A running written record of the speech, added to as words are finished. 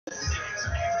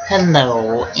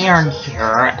Hello, Aaron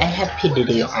here. I happy to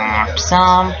do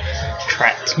Autism,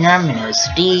 Tourette's Minus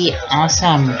D. Also,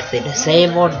 I'm mentally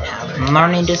disabled and have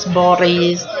learning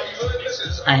disabilities.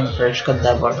 I'm first grade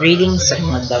level at reading, second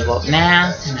grade level at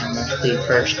math, and I'm mostly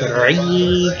first grade at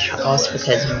each. Also,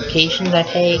 because of medications I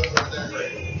take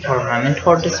for my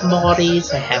mental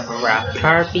disabilities, I have a rapid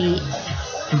heartbeat,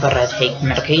 but I take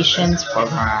medications for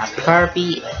my rapid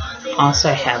heartbeat. Also,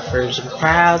 I have vertical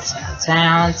crowds, sad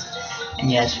sounds. And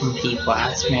yes, when people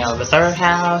ask me over their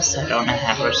house, I don't know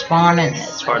how to respond, and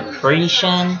it's hard to reach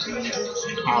in.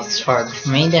 Also, it's hard for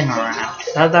me to interact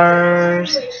with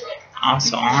others.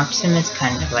 Also, autism is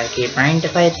kind of like a brain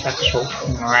delayed sexual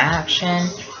interaction,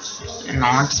 and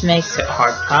autism makes it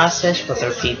hard to process what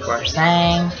other people are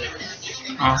saying.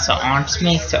 Also, autism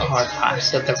makes it hard to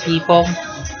process other people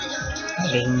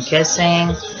hugging and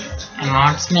kissing, and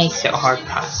autism makes it hard to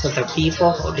process other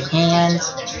people holding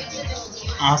hands.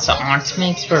 Also, autism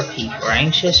makes for people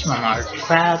anxious when large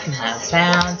crowds and loud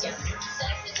sounds,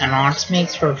 and autism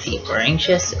makes for people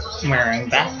anxious wearing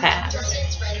backpacks.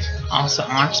 Also,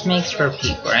 autism makes for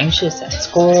people anxious at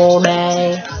school all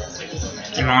day,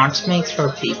 and autism makes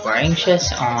for people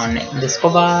anxious on the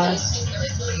school bus.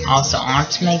 Also,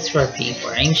 autism makes for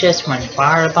people anxious when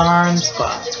fire alarms go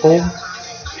out of school,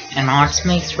 and autism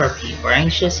makes for people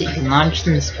anxious eating lunch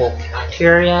in the school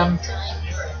cafeteria.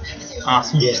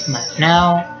 Also, just let me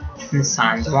know the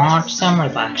signs of autism are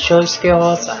lack of social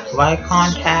skills, lack of eye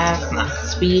contact, lack of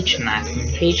speech, and lack of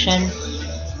communication.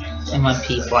 And when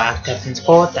people act up in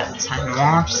school, that's a sign of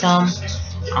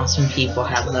autism. Also, when people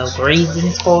have low grades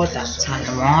in school, that's a sign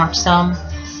of autism.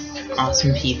 Also,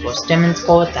 when people stim in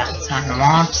school, that's a sign of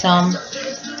autism.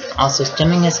 Also,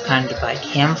 stimming is kind of like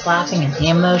hand flapping and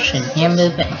hand motion, hand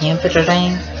movement, and hand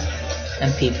fidgeting.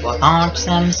 And people with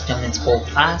autism stim in school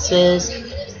classes.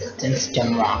 And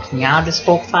stim walking out of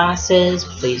school classes.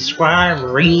 Please subscribe,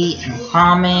 rate, and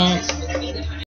comment.